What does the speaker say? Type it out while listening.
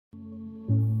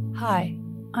Hi,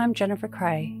 I'm Jennifer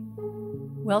Cray.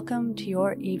 Welcome to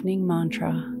your evening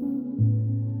mantra.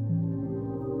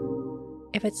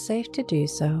 If it's safe to do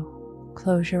so,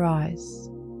 close your eyes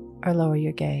or lower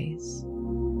your gaze.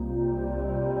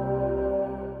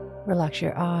 Relax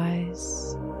your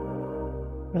eyes,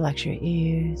 relax your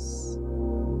ears,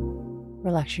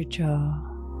 relax your jaw.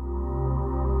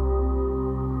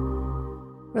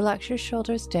 Relax your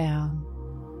shoulders down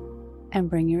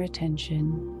and bring your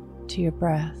attention to your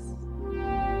breath.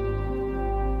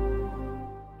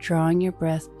 Drawing your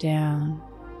breath down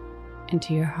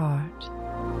into your heart.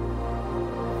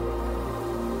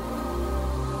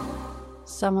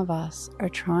 Some of us are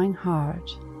trying hard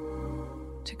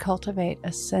to cultivate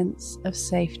a sense of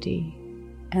safety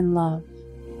and love.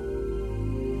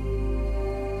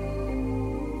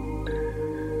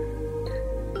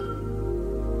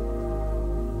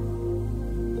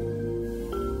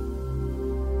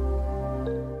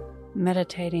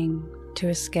 Meditating to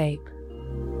escape.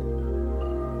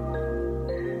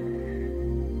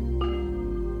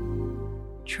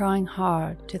 Trying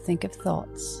hard to think of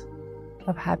thoughts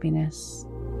of happiness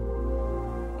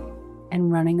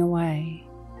and running away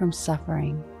from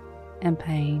suffering and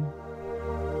pain.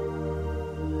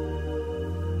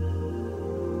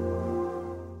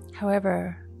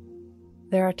 However,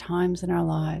 there are times in our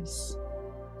lives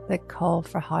that call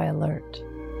for high alert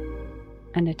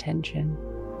and attention.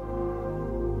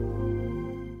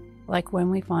 Like when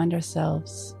we find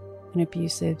ourselves in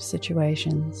abusive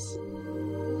situations,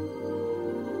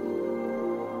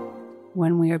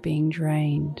 when we are being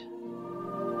drained,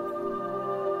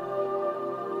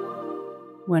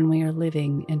 when we are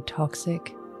living in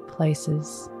toxic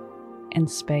places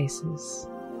and spaces.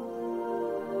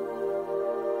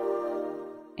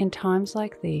 In times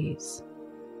like these,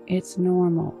 it's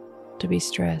normal to be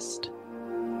stressed.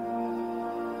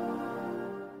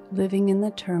 Living in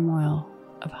the turmoil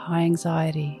of high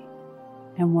anxiety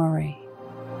and worry.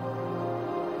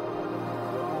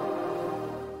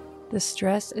 The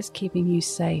stress is keeping you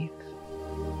safe,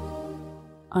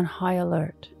 on high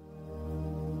alert,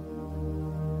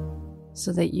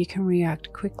 so that you can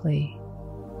react quickly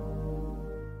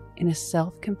in a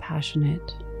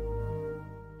self-compassionate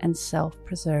and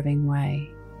self-preserving way.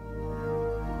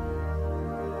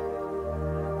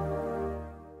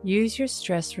 Use your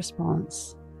stress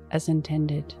response as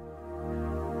intended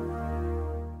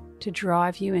to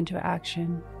drive you into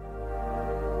action,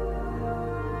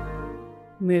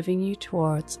 moving you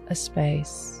towards a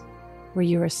space where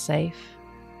you are safe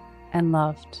and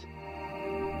loved.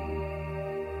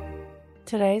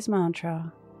 Today's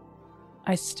mantra: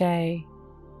 I stay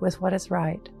with what is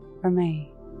right for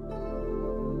me.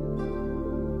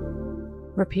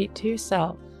 Repeat to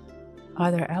yourself,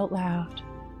 either out loud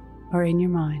or in your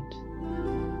mind.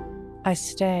 I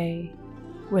stay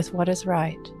with what is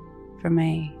right for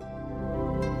me.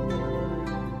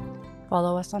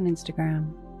 Follow us on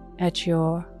Instagram at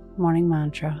Your Morning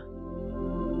Mantra.